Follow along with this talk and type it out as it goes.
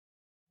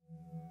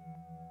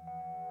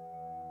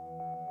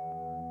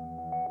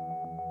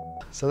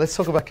So let's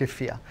talk about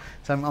kefir.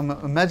 So I'm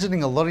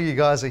imagining a lot of you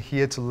guys are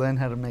here to learn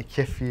how to make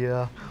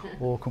kefir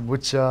or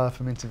kombucha,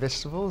 fermented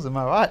vegetables. Am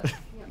I right?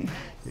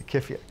 Yeah,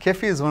 kefir.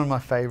 Kefir is one of my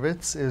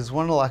favorites. It was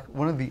one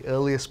of the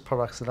earliest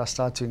products that I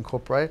started to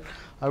incorporate.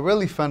 I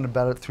really found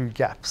about it through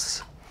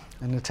Gaps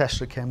and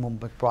Natasha Campbell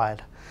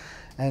McBride.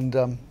 And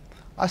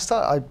I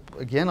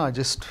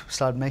just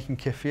started making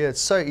kefir.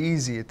 It's so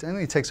easy. It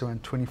only takes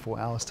around 24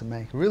 hours to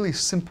make. Really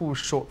simple,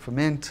 short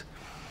ferment.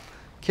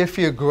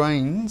 Kefir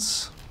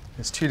grains,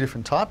 there's two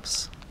different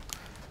types.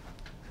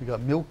 We've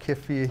got milk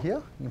kefir here.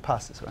 You can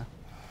pass this around.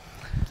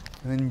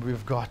 And then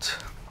we've got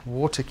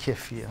water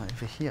kefir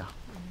over here.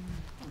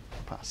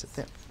 Pass it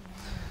there.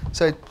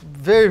 So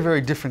very,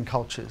 very different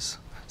cultures.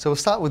 So we'll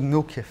start with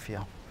milk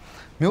kefir.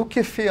 Milk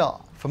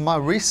kefir, from my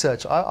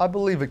research, I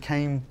believe it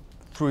came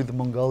through the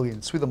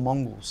Mongolians, through the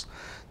Mongols.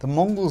 The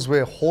Mongols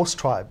were horse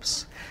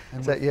tribes.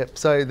 And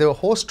so there were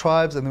horse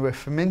tribes and they were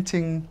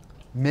fermenting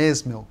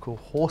mare's milk or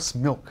horse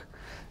milk.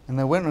 And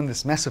they went on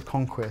this massive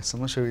conquest, I'm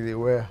not sure whether they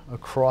were,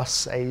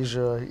 across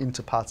Asia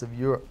into parts of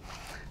Europe.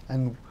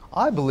 And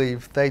I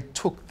believe they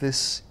took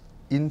this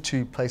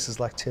into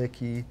places like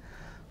Turkey,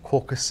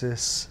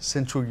 Caucasus,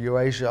 Central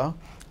Eurasia,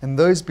 and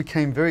those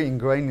became very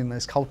ingrained in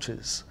those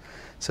cultures.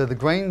 So the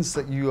grains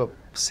that you are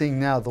seeing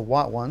now, the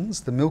white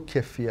ones, the milk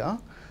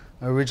kefir,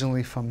 are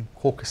originally from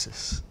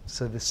Caucasus,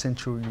 so the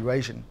Central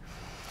Eurasian.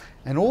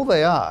 And all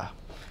they are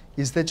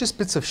is they're just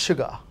bits of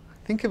sugar.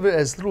 Think of it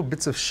as little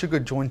bits of sugar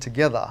joined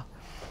together,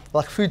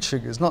 like food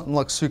sugars, not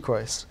like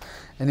sucrose.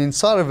 And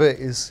inside of it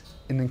is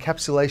an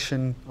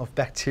encapsulation of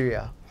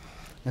bacteria.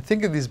 And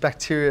think of these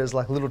bacteria as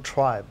like little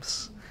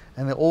tribes,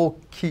 and they all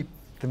keep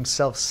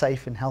themselves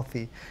safe and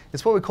healthy.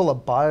 It's what we call a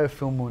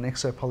biofilm or an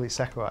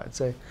exopolysaccharide.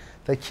 So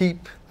they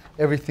keep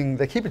everything,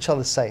 they keep each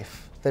other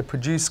safe. They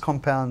produce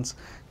compounds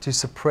to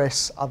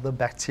suppress other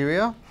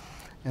bacteria,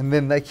 and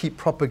then they keep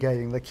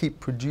propagating, they keep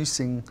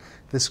producing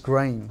this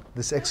grain,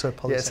 this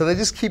exopolysaccharide. Yeah, so they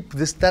just keep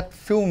that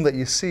film that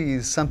you see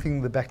is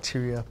something the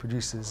bacteria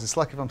produces. It's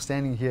like if I'm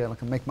standing here and I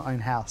can make my own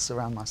house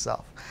around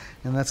myself.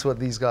 And that's what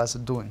these guys are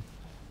doing.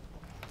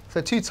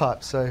 So two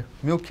types, so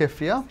milk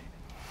kefir,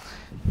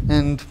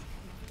 and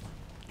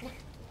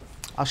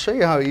I'll show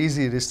you how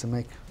easy it is to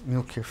make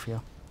milk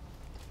kefir.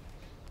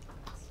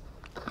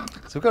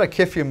 So we've got a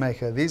kefir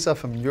maker. These are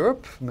from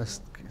Europe, from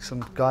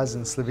some guys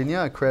in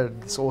Slovenia who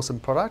created this awesome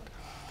product.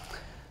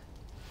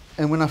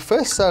 And when I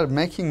first started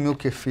making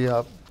milk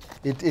kefir,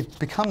 it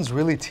becomes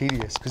really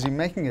tedious because you're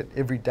making it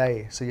every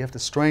day. So you have to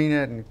strain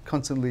it and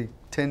constantly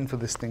tend for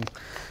this thing.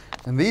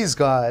 And these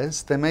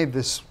guys, they made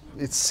this,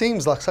 it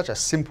seems like such a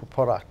simple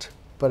product,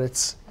 but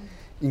it's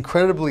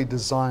incredibly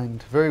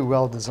designed, very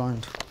well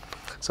designed.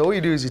 So all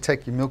you do is you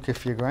take your milk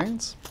kefir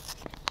grains,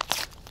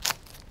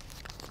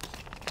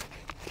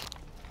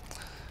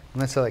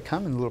 and that's how they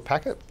come in a little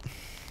packet.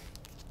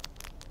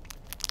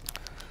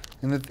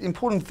 And the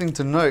important thing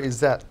to note is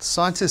that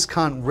scientists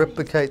can't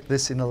replicate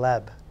this in a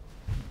lab.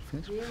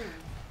 Really?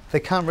 They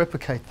can't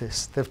replicate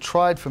this. They've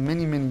tried for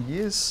many, many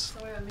years.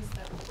 Sorry, I missed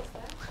that. What was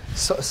that?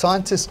 So,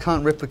 scientists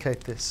can't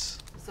replicate this.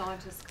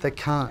 Scientists can't. They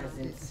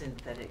can't.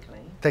 Synthetically.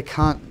 They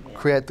can't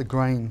create the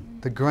grain.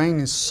 The grain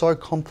is so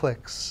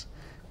complex.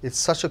 It's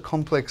such a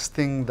complex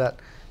thing that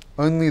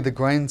only the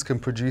grains can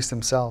produce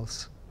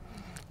themselves.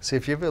 So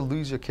if you ever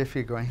lose your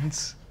kefir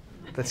grains,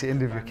 that's the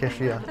end of your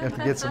kefir. You have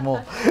to get some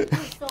more.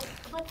 So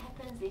what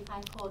happens if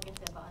I forget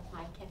about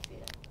my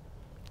kefir?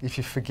 If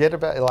you forget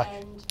about it, like...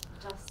 And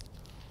just,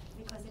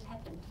 because it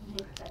happened to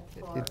me that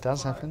for, it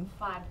does happen.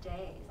 5 days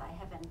I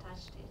haven't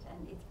touched it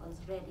and it was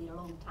ready a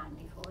long time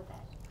before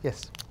that.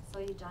 Yes. So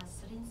you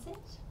just rinse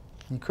it?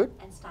 You could.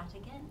 And start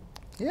again?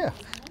 Yeah.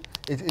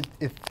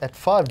 At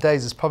 5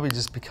 days it's probably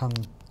just become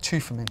too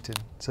fermented.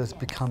 So it's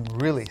become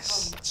really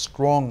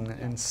strong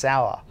and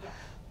sour. Yeah.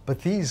 But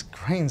these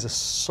grains are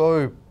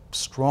so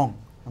strong.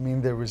 I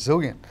mean, they're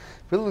resilient.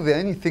 Really, the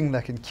only thing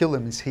that can kill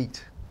them is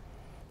heat.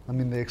 I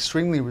mean, they're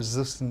extremely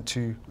resistant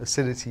to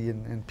acidity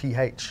and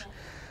pH.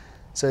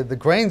 So the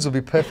grains will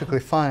be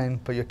perfectly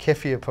fine, but your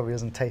kefir probably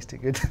doesn't taste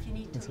it good. You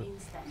need to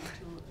rinse them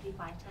to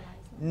revitalize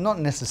them? Not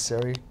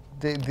necessary.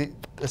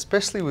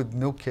 Especially with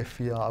milk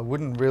kefir, I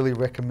wouldn't really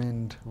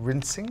recommend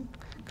rinsing,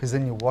 because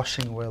then you're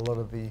washing away a lot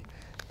of the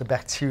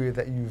bacteria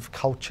that you've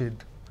cultured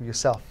for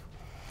yourself.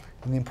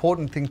 And the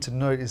important thing to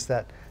note is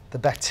that the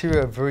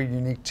bacteria are very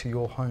unique to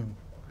your home.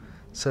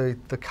 So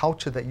the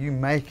culture that you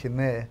make in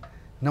there,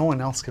 no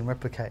one else can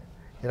replicate.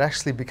 It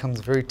actually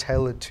becomes very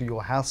tailored to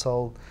your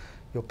household,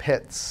 your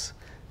pets.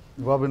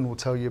 Robin will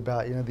tell you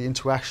about, you know, the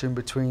interaction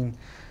between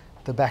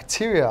the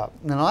bacteria.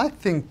 And I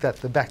think that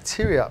the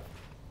bacteria,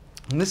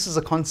 and this is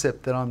a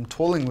concept that I'm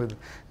toiling with,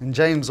 and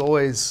James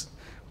always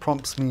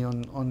prompts me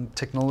on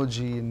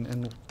technology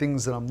and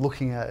things that I'm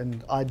looking at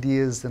and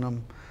ideas that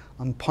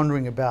I'm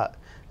pondering about.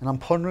 And I'm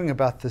pondering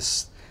about the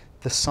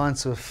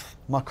science of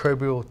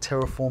microbial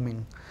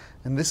terraforming.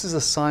 And this is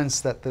a science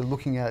that they're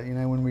looking at, you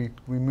know, when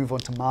we move on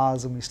to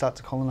Mars and we start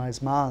to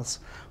colonize Mars,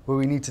 where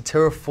we need to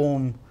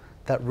terraform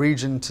that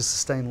region to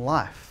sustain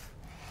life.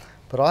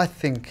 But I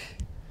think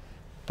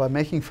by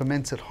making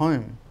ferments at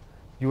home,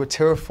 you are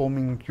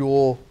terraforming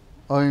your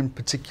own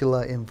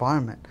particular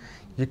environment.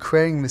 You're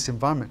creating this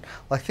environment.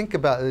 Like, think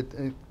about it,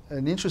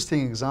 an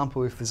interesting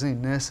example, if there's any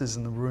nurses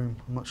in the room.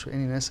 I'm not sure,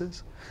 any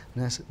nurses?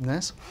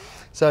 Nurse?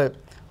 So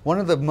one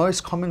of the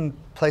most common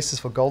places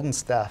for golden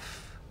staph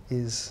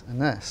is a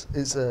nurse,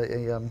 is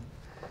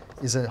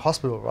a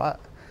hospital, right?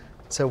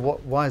 So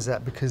why is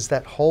that? Because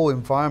that whole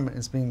environment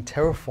is being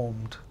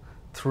terraformed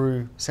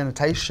through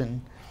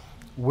sanitation,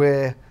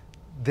 where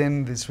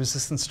then these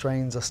resistant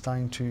strains are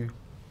starting to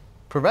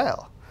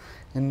prevail.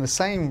 In the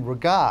same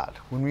regard,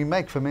 when we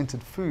make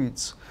fermented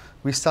foods,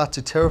 we start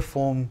to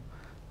terraform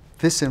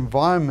this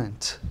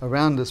environment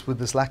around us with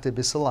this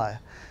lactobacilli.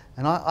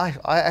 And I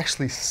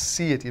actually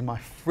see it in my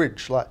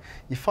fridge. Like,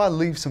 if I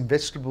leave some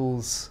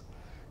vegetables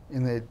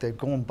and they've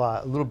gone by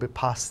a little bit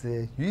past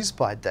their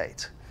use-by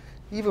date,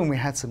 even we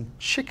had some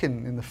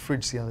chicken in the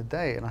fridge the other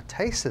day and I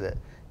tasted it,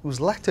 it was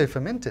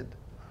lacto-fermented.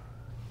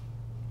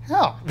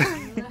 How?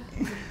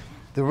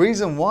 The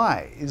reason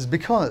why is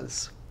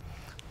because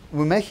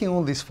we're making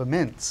all these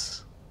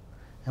ferments,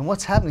 and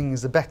what's happening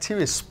is the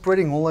bacteria is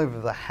spreading all over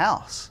the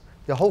house.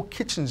 The whole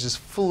kitchen's just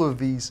full of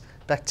these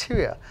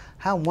bacteria.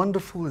 How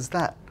wonderful is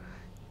that?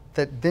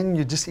 That then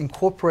you're just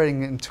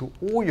incorporating it into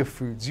all your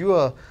foods. You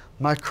are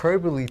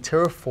microbially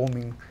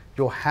terraforming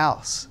your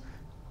house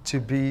to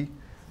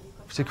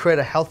create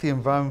a healthy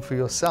environment for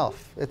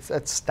yourself.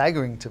 That's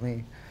staggering to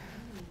me.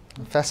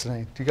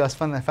 Fascinating. Do you guys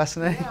find that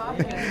fascinating? Yeah, I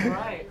think it's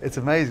great. It's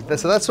amazing.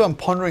 So that's what I'm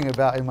pondering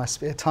about in my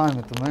spare time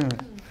at the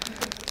moment.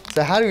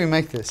 So how do we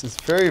make this? It's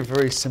very,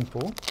 very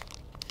simple.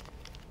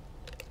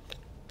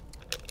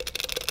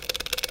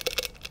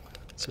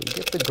 So we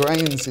get the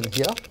grains in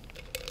here.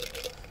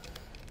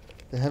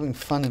 They're having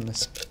fun in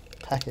this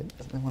packet.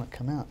 They want to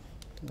come out.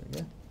 There we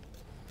go.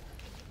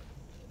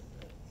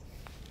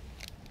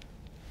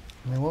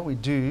 And then what we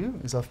do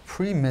is I've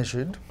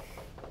pre-measured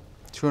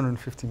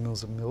 250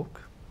 mils of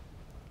milk.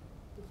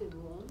 Is it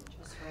warm?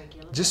 Just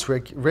regular?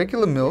 Just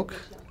regular milk.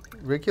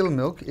 Regular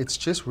milk. It's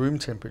just room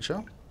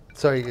temperature.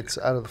 Sorry, it's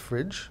out of the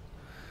fridge.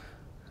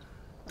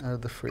 Out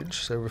of the fridge,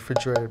 so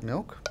refrigerated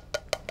milk.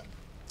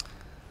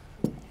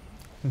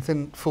 And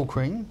then full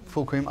cream,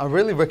 full cream. I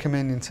really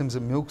recommend in terms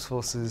of milk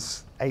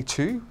sources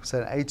A2.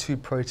 So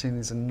A2 protein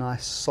is a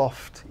nice,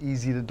 soft,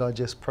 easy to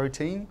digest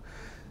protein.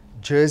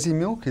 Jersey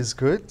milk is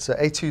good. So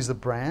A2 is the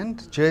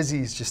brand.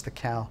 Jersey is just the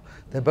cow.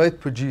 They both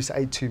produce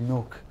A2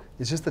 milk.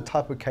 It's just the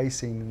type of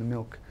casein in the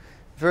milk.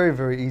 Very,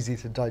 very easy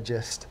to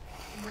digest.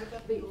 And what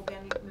about the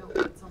organic milk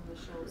that's on the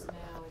shelves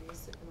now in the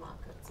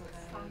supermarkets?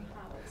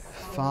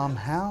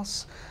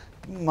 Farmhouse.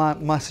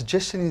 My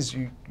suggestion is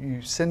you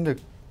send a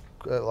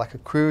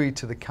query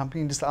to the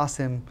company and just ask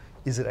them,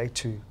 is it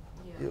A2?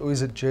 Yeah. Or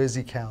is it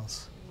Jersey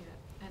cows?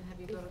 Yeah. And have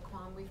you got a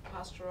qualm with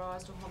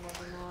pasteurised or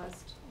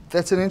homogenised?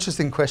 That's an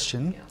interesting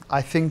question. Yeah.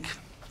 I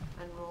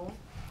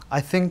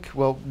think,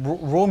 well,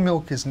 raw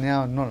milk is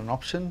now not an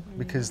option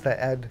because they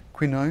add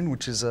quinone,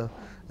 which is a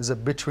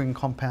bittering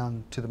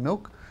compound to the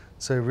milk.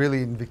 So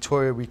really in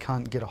Victoria, we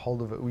can't get a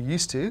hold of it. We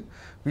used to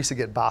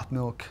get bath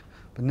milk,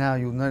 but now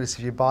you'll notice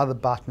if you buy the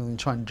bath milk and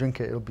try and drink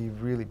it, it'll be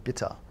really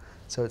bitter.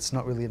 So it's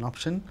not really an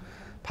option.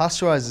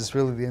 Pasteurised is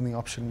really the only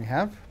option we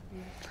have.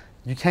 Yeah.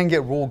 You can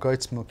get raw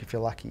goat's milk if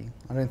you're lucky.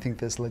 I don't think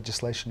there's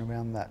legislation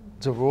around that.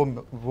 So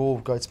raw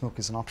goat's milk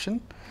is an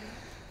option.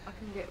 I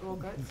can get raw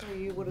goats, so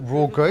you would have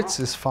raw goats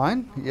is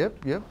fine.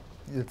 Yep.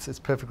 It's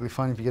perfectly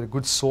fine if you get a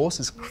good source.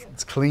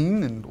 It's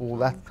clean and all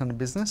that kind of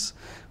business.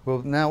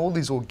 Well, now all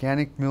these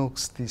organic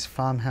milks, these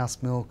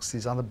farmhouse milks,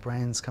 these other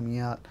brands coming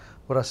out,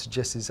 what I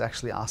suggest is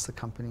actually ask the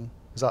company,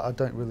 because I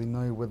don't really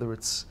know whether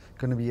it's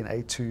going to be an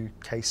A2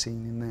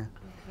 casein in there.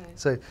 Okay.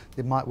 So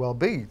it might well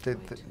be.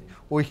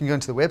 Or you can go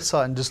into the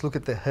website and just look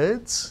at the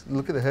herds.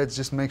 Look at the herds,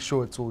 just make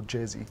sure it's all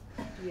Jersey.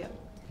 Yeah.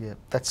 Yeah,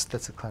 that's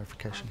a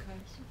clarification.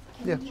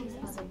 Can you use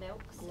other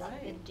milks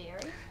than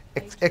dairy?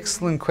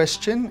 Excellent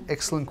question.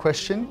 Excellent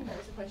question.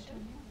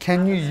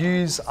 Can you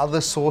use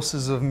other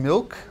sources of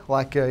milk,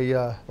 like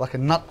a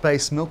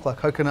nut-based milk, like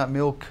coconut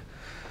milk,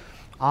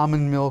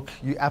 almond milk?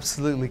 You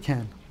absolutely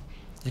can.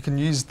 You can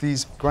use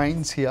these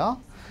grains here.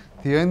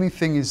 The only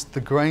thing is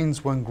the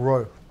grains won't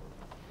grow,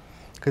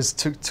 because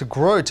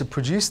to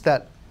produce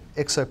that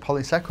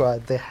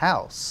exopolysaccharide, the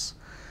house,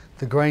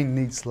 the grain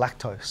needs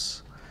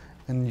lactose,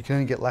 and you can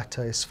only get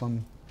lactose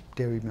from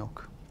dairy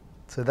milk.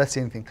 So that's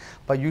the only thing.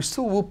 But you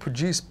still will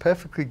produce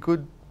perfectly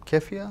good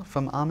kefir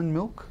from almond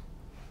milk,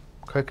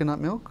 coconut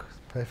milk,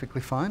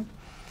 perfectly fine.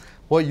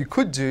 What you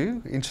could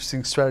do,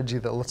 interesting strategy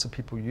that lots of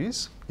people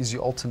use, is you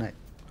alternate.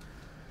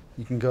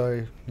 You can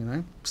go,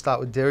 start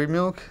with dairy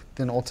milk,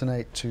 then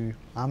alternate to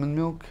almond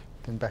milk,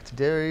 then back to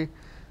dairy,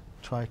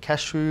 try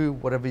cashew,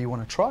 whatever you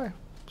want to try.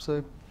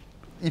 So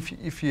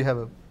if you have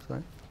a,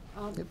 sorry.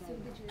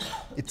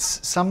 Yep.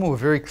 Some will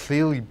very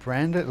clearly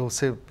brand it. It'll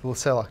say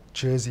like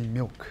Jersey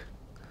milk.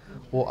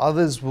 Or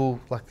others will,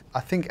 like,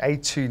 I think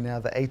A2 now,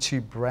 the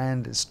A2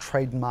 brand is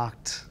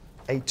trademarked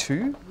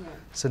A2. Yeah.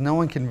 So no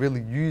one can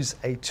really use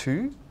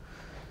A2.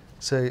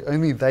 So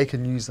only they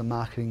can use the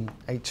marketing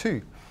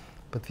A2.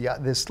 But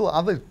there's still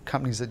other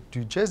companies that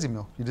do Jersey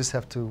milk. You just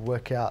have to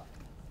work out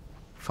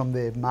from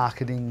their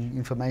marketing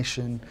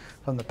information,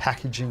 from the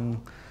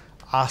packaging,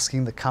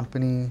 asking the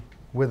company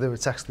whether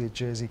it's actually a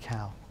Jersey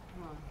cow.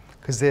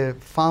 Because they're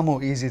far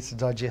more easier to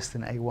digest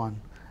than A1.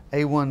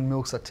 A1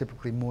 milks are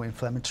typically more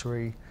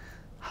inflammatory,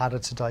 harder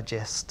to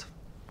digest,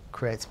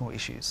 creates more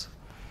issues.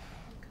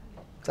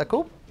 Is that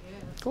cool? Yeah,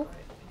 that's Cool. great.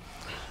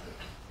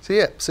 So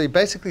yeah, so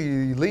basically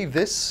you leave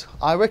this.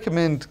 I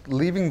recommend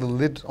leaving the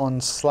lid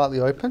on slightly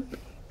open.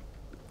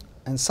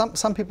 And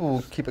some people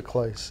will keep it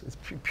closed. It's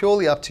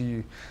purely up to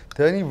you.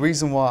 The only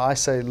reason why I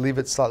say leave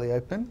it slightly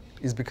open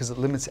is because it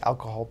limits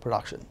alcohol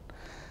production.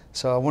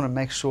 So I want to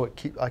make sure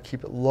I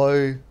keep it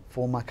low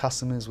for my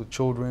customers with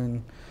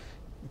children,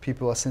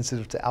 people who are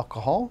sensitive to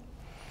alcohol.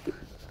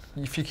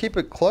 If you keep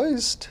it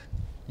closed,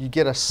 you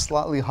get a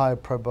slightly higher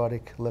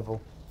probiotic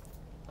level.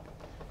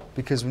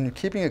 Because when you're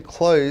keeping it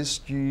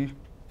closed, you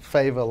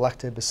favor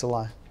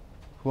lactobacilli,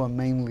 who are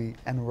mainly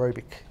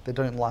anaerobic. They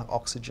don't like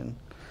oxygen.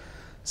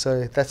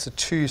 So that's the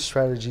two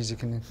strategies you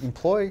can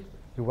employ.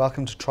 You're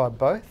welcome to try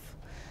both.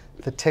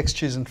 The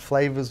textures and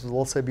flavors will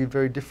also be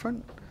very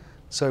different.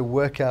 So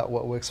work out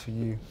what works for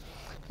you.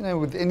 You know,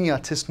 with any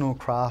artisanal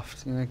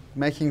craft, you know,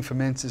 making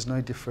ferments is no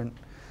different.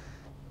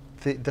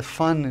 The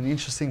fun and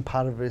interesting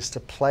part of it is to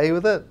play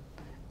with it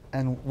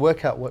and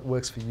work out what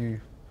works for you.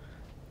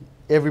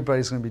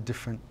 Everybody's going to be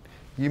different.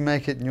 You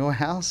make it in your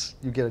house,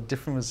 you get a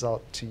different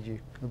result to you.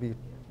 It'll be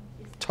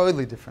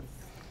totally different.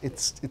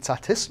 It's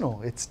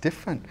artisanal, it's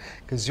different,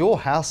 because your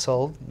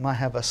household might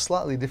have a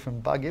slightly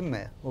different bug in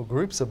there, or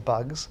groups of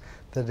bugs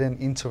that are then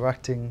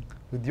interacting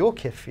with your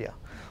kefir.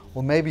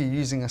 Or maybe you're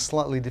using a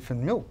slightly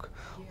different milk,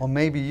 or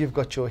maybe you've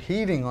got your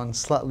heating on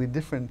slightly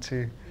different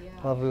to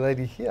lovely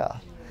lady here.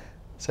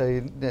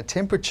 So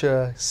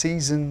temperature,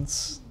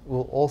 seasons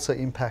will also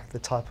impact the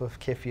type of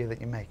kefir that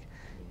you make.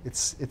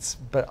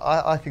 But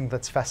I think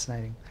that's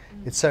fascinating.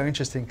 It's so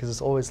interesting because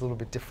it's always a little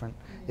bit different.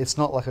 It's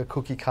not like a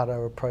cookie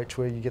cutter approach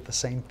where you get the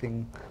same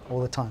thing all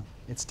the time.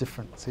 It's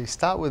different. So you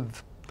start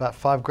with about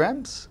 5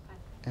 grams,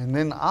 and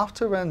then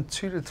after around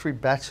 2 to 3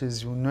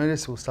 batches, you'll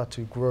notice it will start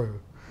to grow.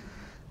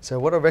 So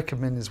what I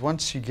recommend is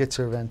once you get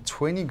to around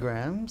 20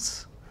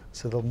 grams,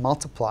 so they'll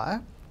multiply,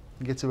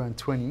 you get to around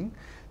 20,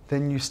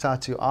 then you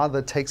start to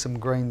either take some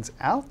grains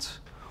out,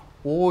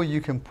 or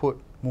you can put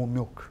more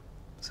milk.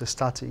 So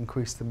start to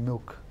increase the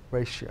milk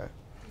ratio.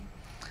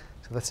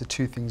 So that's the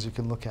two things you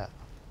can look at.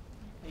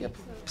 Yep.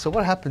 So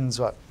what happens,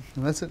 right,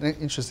 and that's an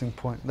interesting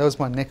point. That was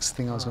my next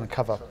thing I was going to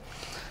cover.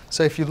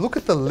 So if you look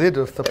at the lid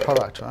of the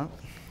product, right,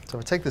 so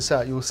if I take this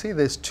out, you'll see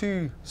there's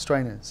 2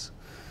 strainers.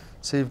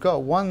 So you've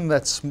got one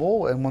that's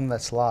small and one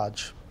that's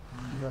large.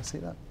 You guys see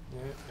that? Yeah.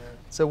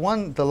 So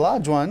the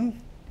large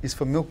one is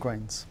for milk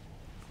grains.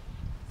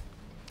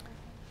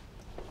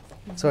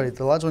 Sorry,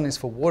 the large one is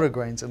for water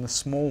grains and the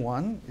small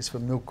one is for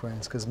milk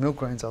grains, because milk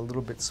grains are a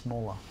little bit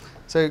smaller.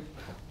 So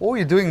all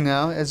you're doing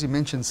now, as you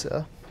mentioned,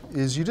 sir,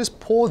 is you just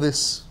pour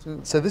this.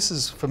 So this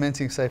is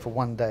fermenting, say, for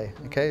 1 day.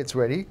 Okay, it's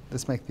ready.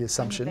 Let's make the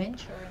assumption. On the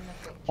bench or in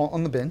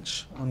the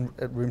fridge? On the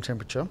bench, at room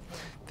temperature.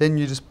 Then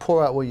you just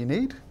pour out what you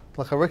need.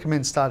 Like I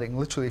recommend starting,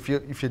 literally, if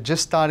you're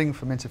just starting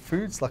fermented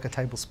foods, like a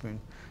tablespoon.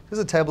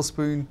 Just a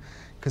tablespoon,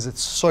 because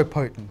it's so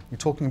potent. You're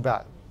talking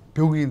about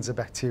billions of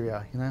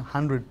bacteria,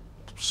 100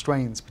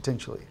 strains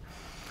potentially.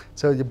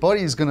 So your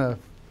body is going to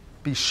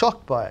be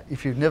shocked by it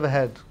if you've never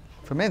had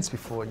ferments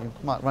before. You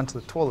might run to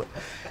the toilet,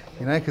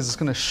 because it's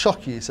going to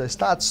shock you. So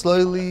start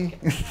slowly.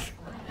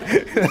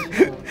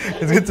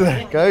 It's good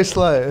to go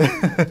slow.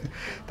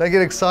 Don't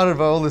get excited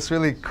by all this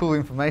really cool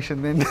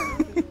information, then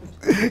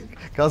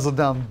guzzle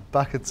down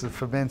buckets of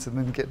ferments and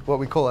then get what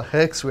we call a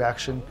Herx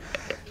reaction.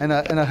 And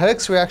a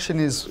Herx reaction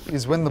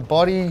is when the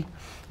body,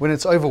 when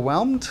it's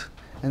overwhelmed,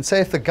 and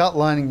say if the gut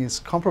lining is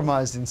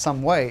compromised in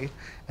some way,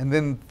 and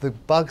then the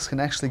bugs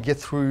can actually get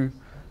through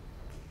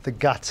the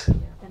gut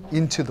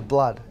into the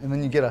blood, and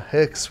then you get a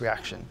Herx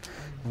reaction,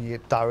 and you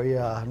get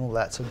diarrhea and all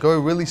that. So go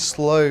really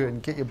slow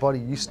and get your body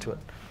used to it.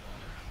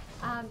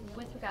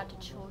 With regard to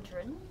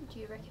children, do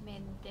you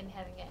recommend them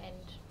having it and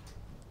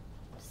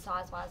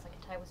size-wise like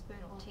a tablespoon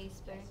or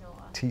teaspoon or?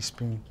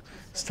 Teaspoon.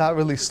 Start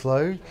really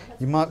slow.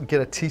 You might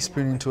get a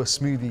teaspoon into a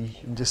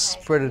smoothie and just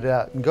spread it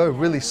out and go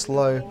really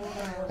slow,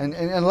 and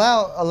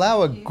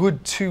allow a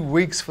good 2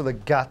 weeks for the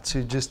gut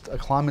to just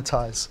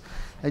acclimatize.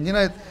 And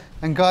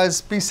and guys,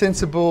 be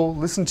sensible,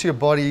 listen to your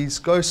bodies,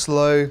 go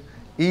slow,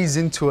 ease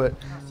into it,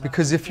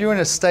 because if you're in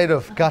a state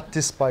of gut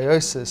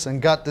dysbiosis,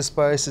 and gut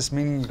dysbiosis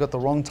meaning you've got the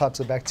wrong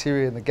types of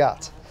bacteria in the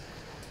gut,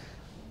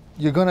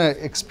 you're going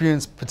to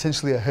experience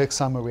potentially a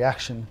Herxheimer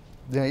reaction.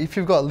 If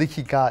you've got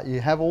leaky gut, you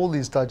have all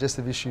these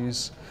digestive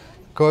issues,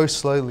 go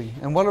slowly.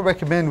 And what I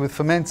recommend with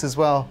ferments as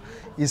well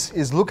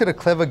is look at a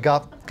clever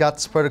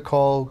guts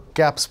protocol,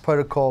 GAPS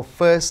protocol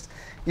first.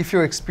 If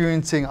you're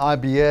experiencing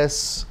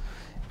IBS,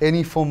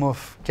 any form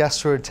of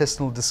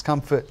gastrointestinal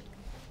discomfort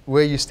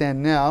where you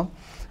stand now,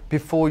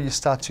 before you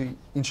start to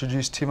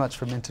introduce too much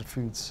fermented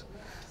foods.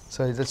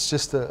 So that's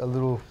just a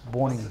little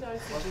warning.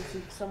 Dosages,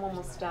 if someone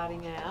was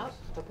starting out,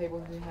 for people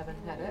who haven't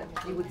had it,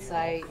 you would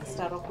say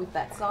start off with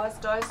that size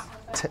dose.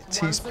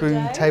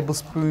 Teaspoon,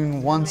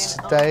 tablespoon, once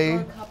a day.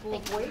 After a couple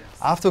of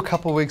weeks. After a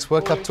couple of weeks,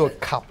 work up to a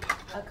cup.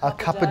 A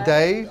cup a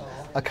day.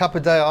 A cup a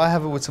day. I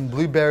have it with some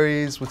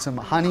blueberries, with some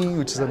honey,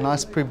 which is a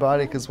nice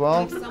prebiotic as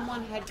well. If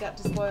someone had gut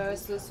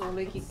dysbiosis or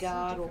leaky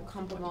gut or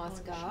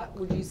compromised gut,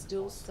 would you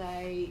still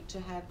say to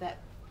have that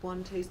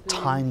 1 teaspoon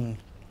Tiny.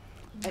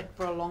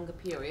 For a longer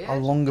period? A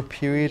longer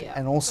period, Yeah.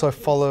 and also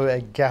follow a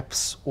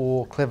GAPS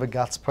or Clever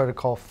Guts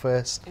protocol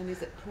first. And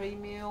is it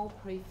pre-meal,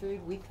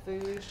 pre-food, with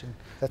food?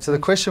 So the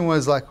question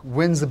was like,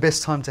 when's the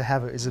best time to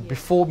have it? Is it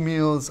before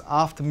meals,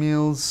 after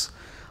meals?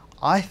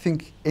 I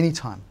think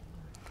anytime.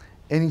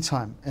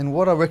 Anytime. And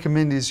what I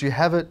recommend is you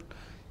have it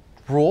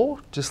raw,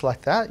 just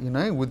like that, you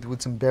know,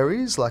 with some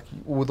berries, like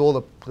with all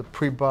the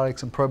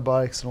prebiotics and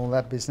probiotics and all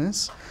that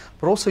business,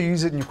 but also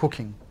use it in your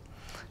cooking.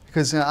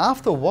 Because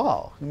after a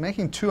while, you're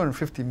making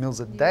 250 meals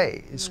a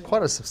day. It's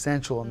quite a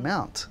substantial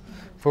amount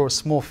for a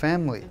small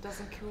family. It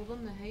doesn't kill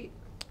them, the heat?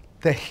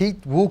 The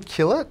heat will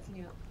kill it,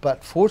 Yeah.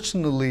 but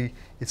fortunately,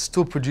 it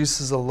still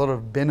produces a lot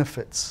of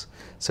benefits.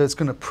 So it's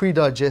going to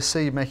pre-digest,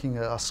 say you're making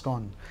a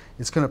scone,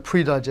 it's going to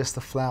pre-digest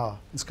the flour.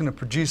 It's going to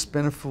produce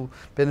beneficial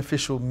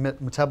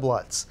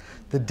metabolites.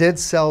 The dead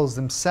cells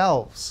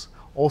themselves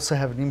also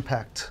have an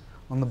impact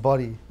on the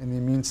body and the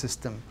immune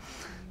system.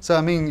 So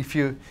I mean, if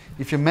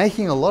you're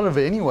making a lot of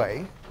it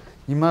anyway,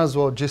 you might as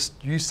well just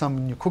use some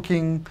in your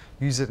cooking,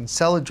 use it in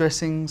salad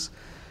dressings.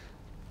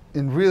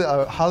 And really,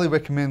 I highly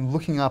recommend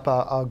looking up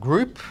our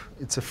group.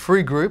 It's a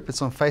free group.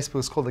 It's on Facebook.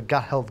 It's called the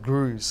Gut Health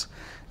Gurus.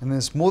 And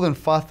there's more than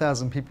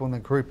 5,000 people in the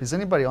group. Is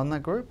anybody on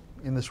that group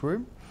in this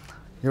room?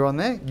 You're on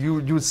there? You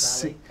would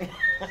see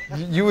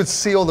you would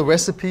see all the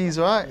recipes,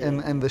 right?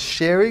 Yeah. And the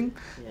sharing.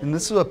 Yeah. And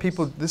this is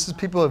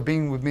people who have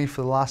been with me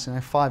for the last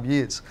 5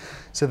 years.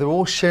 So they're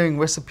all sharing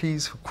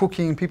recipes for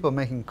cooking. People are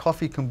making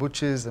coffee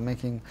kombuchas. They're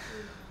making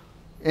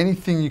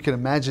anything you can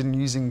imagine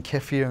using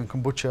kefir and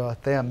kombucha.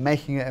 They are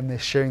making it and they're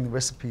sharing the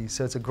recipes.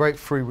 So it's a great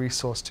free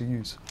resource to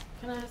use.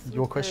 Can I ask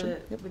Your question?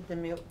 With the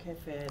milk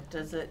kefir,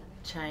 does it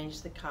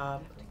change the carb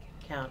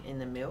count in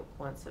the milk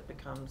once it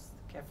becomes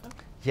kefir?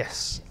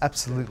 Yes,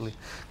 absolutely.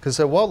 Because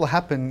what will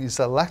happen is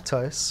that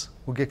lactose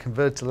will get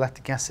converted to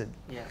lactic acid.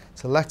 Yeah.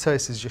 So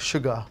lactose is your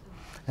sugar.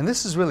 And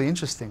this is really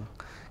interesting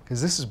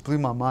because this has blew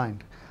my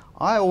mind.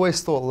 I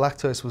always thought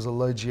lactose was a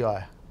low GI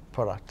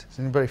product. Is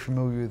anybody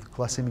familiar with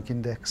glycemic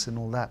index and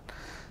all that?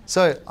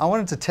 So I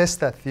wanted to test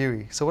that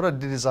theory. So what I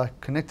did is I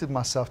connected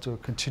myself to a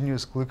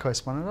continuous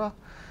glucose monitor.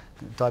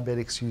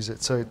 Diabetics use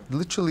it. So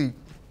literally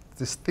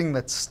this thing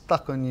that's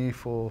stuck on you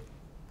for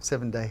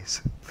 7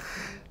 days.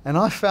 And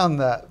I found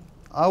that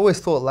I always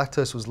thought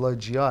lactose was low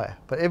GI,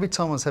 but every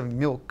time I was having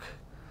milk,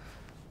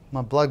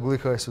 my blood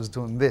glucose was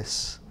doing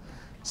this.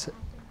 So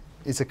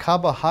it's a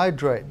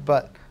carbohydrate,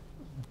 but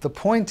the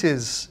point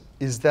is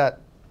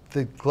that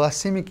the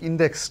glycemic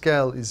index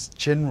scale is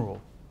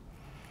general.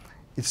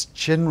 It's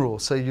general.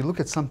 So you look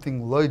at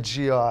something low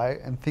GI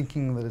and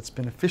thinking that it's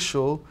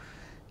beneficial,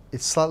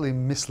 it's slightly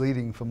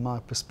misleading from my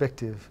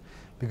perspective,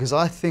 because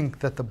I think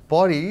that the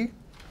body,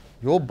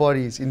 your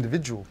body is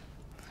individual.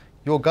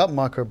 Your gut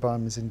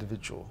microbiome is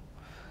individual.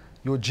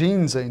 Your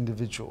genes are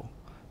individual.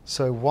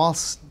 So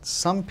whilst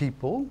some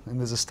people, and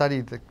there's a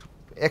study,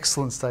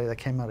 excellent study that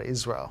came out of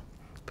Israel,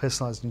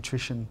 personalized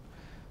nutrition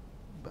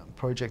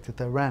project that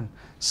they ran,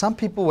 some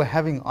people were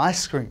having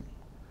ice cream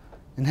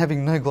and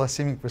having no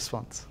glycemic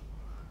response.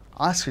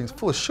 Ice cream is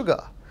full of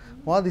sugar.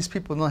 Why are these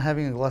people not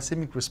having a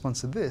glycemic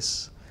response to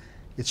this?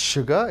 It's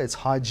sugar, it's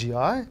high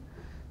GI.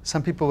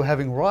 Some people were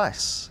having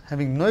rice,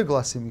 having no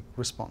glycemic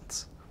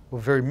response, or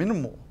very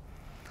minimal.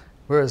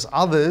 Whereas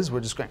others were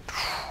just going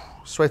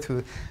straight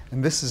through.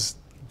 And this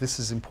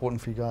is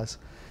important for you guys.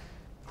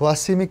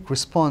 Glycemic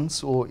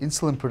response or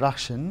insulin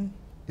production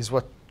is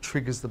what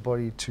triggers the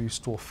body to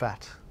store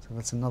fat. So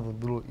that's another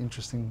little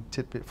interesting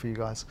tidbit for you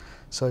guys.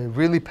 So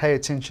really pay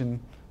attention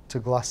to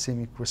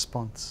glycemic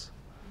response.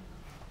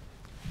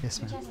 Yes,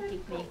 ma'am. Just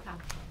give me a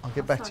cup. I'll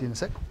get back to you in a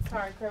sec.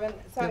 Sorry, Kriben.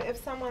 So Yep.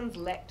 if someone's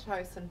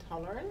lactose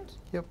intolerant,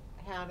 Yep.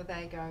 how do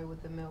they go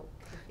with the milk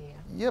kefir?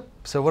 Yep.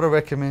 So what I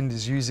recommend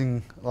is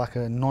using like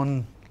a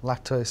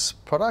non-lactose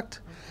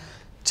product.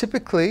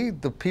 Typically,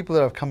 the people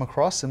that I've come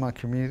across in my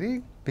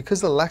community,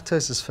 because the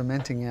lactose is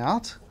fermenting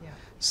out, Yeah.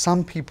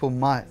 some people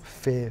might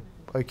fare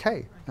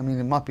okay. I mean,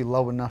 it might be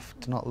low enough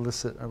to not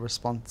elicit a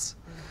response.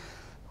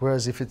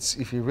 Whereas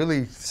if you're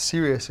really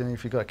serious and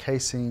if you've got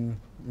casein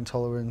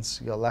intolerance,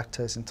 you've got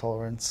lactose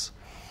intolerance,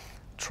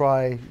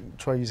 try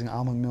using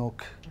almond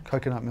milk,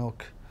 coconut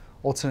milk,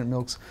 alternate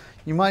milks.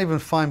 You might even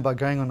find by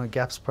going on a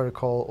GAPS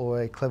protocol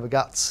or a Clever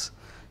Guts,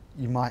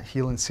 you might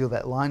heal and seal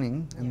that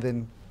lining and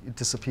then it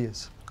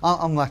disappears.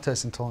 I'm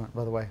lactose intolerant,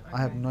 by the way. I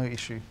have no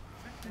issue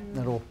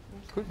at all.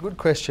 Good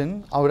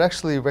question. I would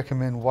actually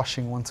recommend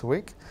washing once a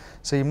week.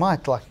 So you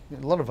might, like,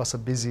 a lot of us are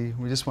busy.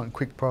 We just want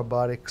quick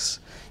probiotics.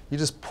 You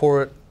just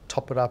pour it,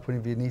 top it up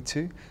whenever you need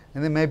to.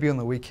 And then maybe on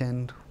the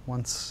weekend,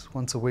 once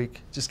a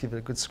week, just give it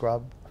a good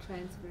scrub.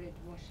 Transfer it,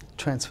 wash it.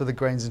 transfer the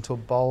grains into a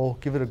bowl,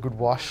 give it a good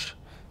wash,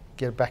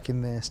 get it back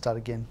in there, start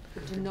again.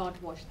 But do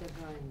not wash the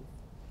grains.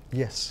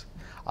 Yes.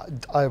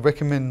 I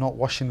recommend not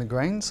washing the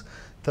grains.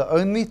 The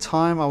only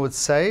time I would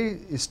say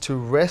is to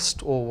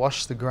rest or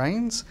wash the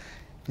grains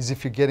is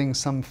if you're getting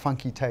some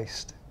funky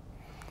taste.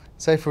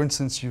 Say for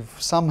instance you've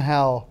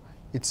somehow,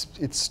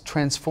 it's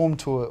transformed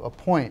to a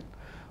point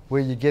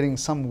where you're getting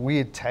some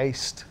weird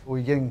taste, or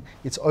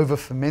it's over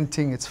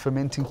fermenting, it's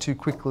fermenting too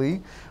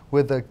quickly,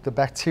 where the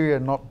bacteria are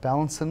not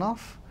balanced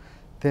enough,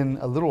 then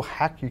a little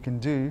hack you can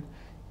do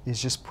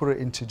is just put it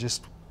into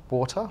just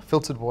water,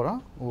 filtered water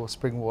or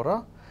spring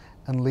water,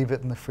 and leave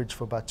it in the fridge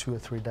for about 2 or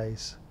 3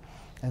 days.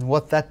 And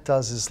what that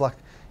does is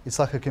it's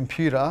like a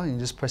computer, and you're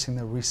just pressing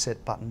the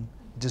reset button.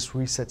 It just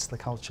resets the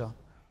culture.